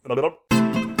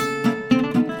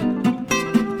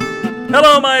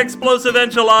Hello, my explosive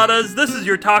enchiladas. This is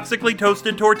your toxically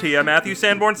toasted tortilla, Matthew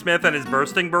Sanborn Smith, and his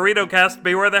bursting burrito cast,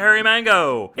 Beware the Hairy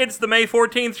Mango. It's the May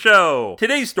 14th show.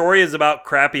 Today's story is about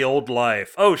crappy old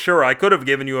life. Oh, sure, I could have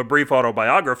given you a brief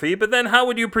autobiography, but then how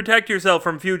would you protect yourself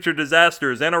from future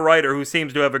disasters and a writer who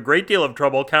seems to have a great deal of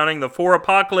trouble counting the 4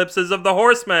 apocalypses of the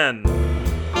Horsemen?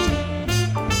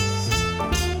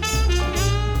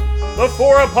 The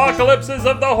 4 Apocalypses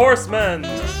of the Horsemen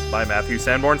by Matthew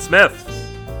Sanborn Smith.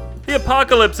 The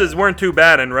apocalypses weren't too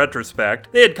bad in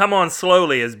retrospect. They had come on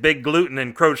slowly as big gluten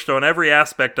encroached on every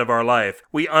aspect of our life.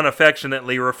 We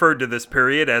unaffectionately referred to this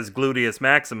period as gluteus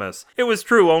maximus. It was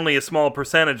true only a small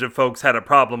percentage of folks had a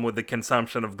problem with the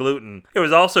consumption of gluten. It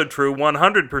was also true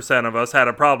 100% of us had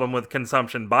a problem with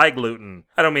consumption by gluten.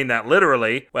 I don't mean that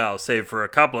literally, well, save for a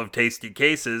couple of tasty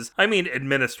cases. I mean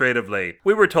administratively.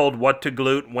 We were told what to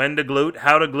glute, when to glute,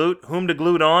 how to glute, whom to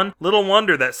glute on. Little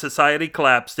wonder that society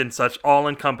collapsed in such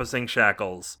all-encompassing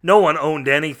shackles. No one owned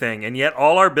anything, and yet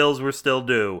all our bills were still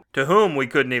due. To whom, we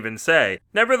couldn't even say.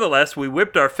 Nevertheless, we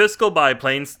whipped our fiscal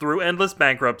biplanes through endless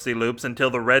bankruptcy loops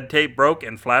until the red tape broke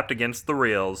and flapped against the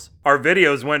reels. Our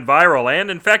videos went viral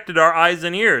and infected our eyes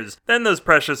and ears. Then those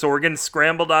precious organs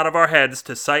scrambled out of our heads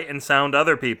to sight and sound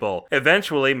other people,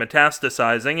 eventually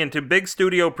metastasizing into big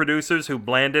studio producers who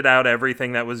blanded out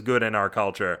everything that was good in our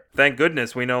culture. Thank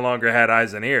goodness we no longer had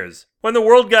eyes and ears. When the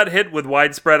world got hit with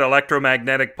widespread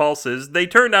electromagnetic pulses, they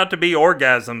turned out to be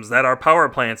orgasms that our power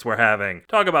plants were having.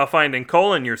 Talk about finding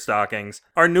coal in your stockings.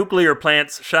 Our nuclear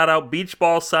plants shot out beach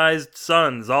ball-sized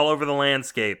suns all over the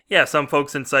landscape. Yeah, some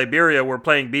folks in Siberia were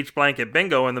playing beach blanket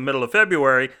bingo in the middle of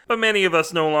February, but many of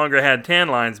us no longer had tan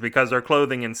lines because our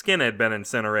clothing and skin had been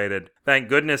incinerated. Thank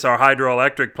goodness our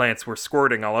hydroelectric plants were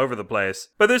squirting all over the place.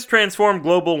 But this transformed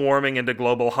global warming into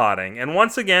global hotting, and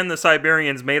once again the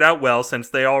Siberians made out well since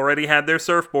they already had their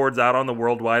surfboards out on the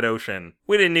worldwide ocean.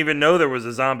 We didn't even know there was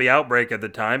a zombie outbreak at the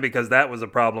time because that was a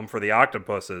problem for the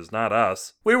octopuses, not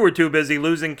us. We were too busy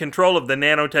losing control of the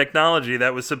nanotechnology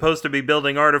that was supposed to be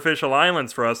building artificial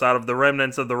islands for us out of the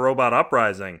remnants of the robot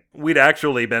uprising. We'd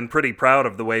actually been pretty proud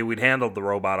of the way we'd handled the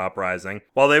robot uprising.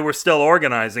 While they were still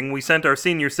organizing, we sent our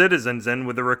senior citizens in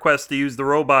with a request to use the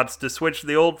robots to switch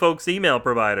the old folks' email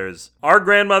providers. Our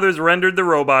grandmothers rendered the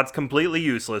robots completely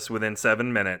useless within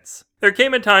 7 minutes. There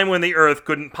came a time when the Earth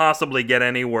couldn't possibly get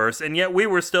any worse, and yet we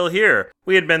were still here.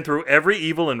 We had been through every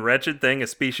evil and wretched thing a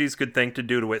species could think to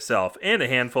do to itself, and a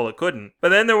handful it couldn't. But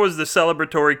then there was the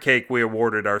celebratory cake we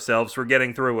awarded ourselves for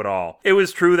getting through it all. It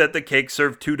was true that the cake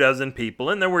served 24 people,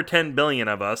 and there were 10 billion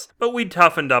of us, but we'd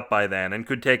toughened up by then and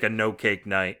could take a no-cake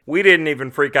night. We didn't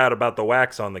even freak out about the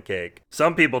wax on the cake.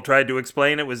 Some people tried to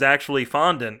explain it was actually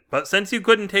fondant, but since you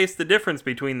couldn't taste the difference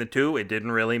between the two, it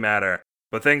didn't really matter.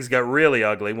 But things got really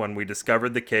ugly when we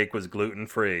discovered the cake was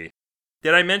gluten-free.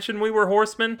 Did I mention we were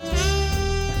horsemen?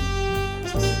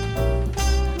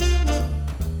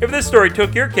 If this story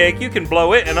took your cake, you can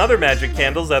blow it and other magic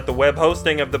candles at the web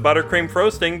hosting of the buttercream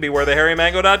frosting,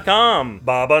 BewareTheHairyMango.com.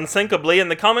 Bob unsinkably in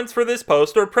the comments for this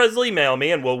post, or Presley mail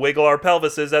me and we'll wiggle our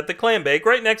pelvises at the clam bake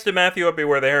right next to Matthew at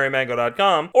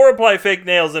BewareTheHairyMango.com, or apply fake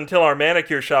nails until our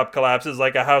manicure shop collapses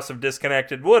like a house of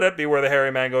disconnected wood at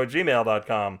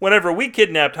BewareTheHairyMango@gmail.com. Whenever we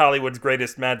kidnapped Hollywood's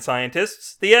greatest mad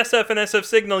scientists, the SF and SF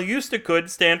signal used to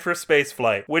could stand for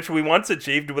spaceflight, which we once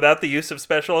achieved without the use of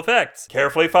special effects.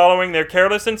 Carefully following their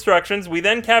careless instructions, we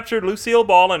then captured Lucille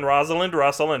Ball and Rosalind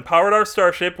Russell and powered our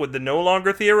starship with the no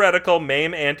longer theoretical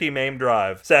MAME anti-MAME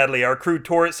drive. Sadly, our crew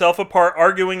tore itself apart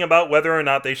arguing about whether or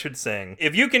not they should sing.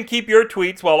 If you can keep your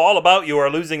tweets while all about you are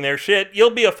losing their shit, you'll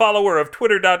be a follower of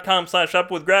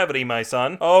twitter.com/upwithgravity, my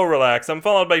son. Oh, relax, I'm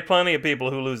followed by plenty of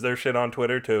people who lose their shit on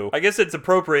Twitter too. I guess it's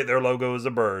appropriate their logo is a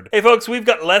bird. Hey folks, we've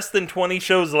got less than 20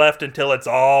 shows left until it's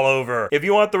all over. If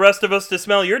you want the rest of us to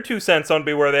smell your 2 cents on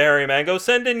Beware the Hairy Mango,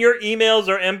 send in your emails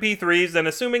or MP3s, and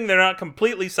assuming they're not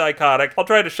completely psychotic, I'll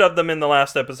try to shove them in the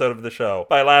last episode of the show.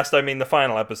 By last, I mean the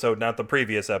final episode, not the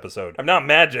previous episode. I'm not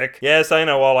magic. Yes, I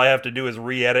know all I have to do is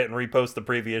re-edit and repost the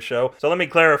previous show, so let me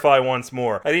clarify once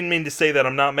more. I didn't mean to say that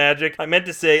I'm not magic. I meant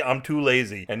to say I'm too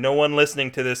lazy, and no one listening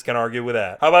to this can argue with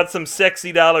that. How about some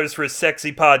sexy dollars for a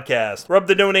sexy podcast? Rub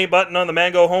the donate button on the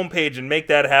Mango homepage and make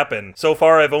that happen. So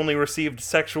far, I've only received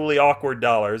sexually awkward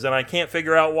dollars, and I can't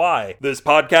figure out why. This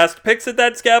podcast picks at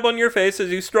that scab on your face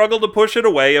as you struggle to push it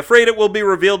away, afraid it will be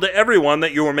revealed to everyone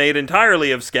that you were made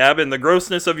entirely of scab, and the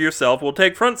grossness of yourself will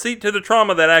take front seat to the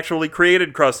trauma that actually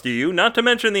created crust to you, not to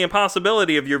mention the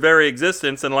impossibility of your very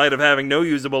existence in light of having no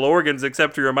usable organs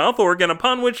except for your mouth organ,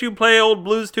 upon which you play old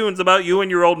blues tunes about you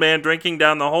and your old man drinking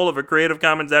down the whole of a Creative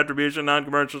Commons Attribution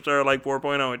Non-Commercial Share Alike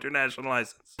 4.0 international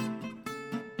license.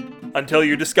 Until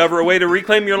you discover a way to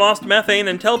reclaim your lost methane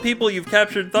and tell people you've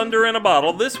captured thunder in a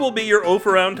bottle, this will be your oaf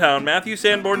around town, Matthew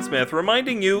Sanborn Smith,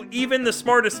 reminding you even the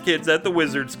smartest kids at the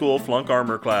wizard school flunk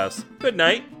armor class. Good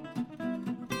night.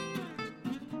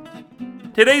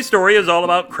 Today's story is all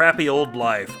about crappy old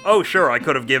life. Oh sure, I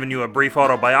could have given you a brief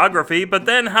autobiography, but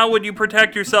then how would you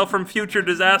protect yourself from future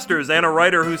disasters and a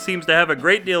writer who seems to have a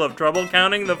great deal of trouble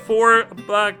counting the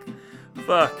fuck.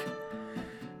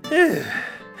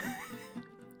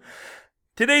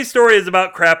 Today's story is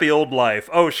about crappy old life.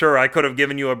 Oh sure, I could have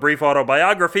given you a brief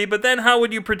autobiography, but then how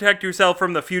would you protect yourself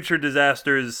from the future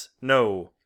disasters? No.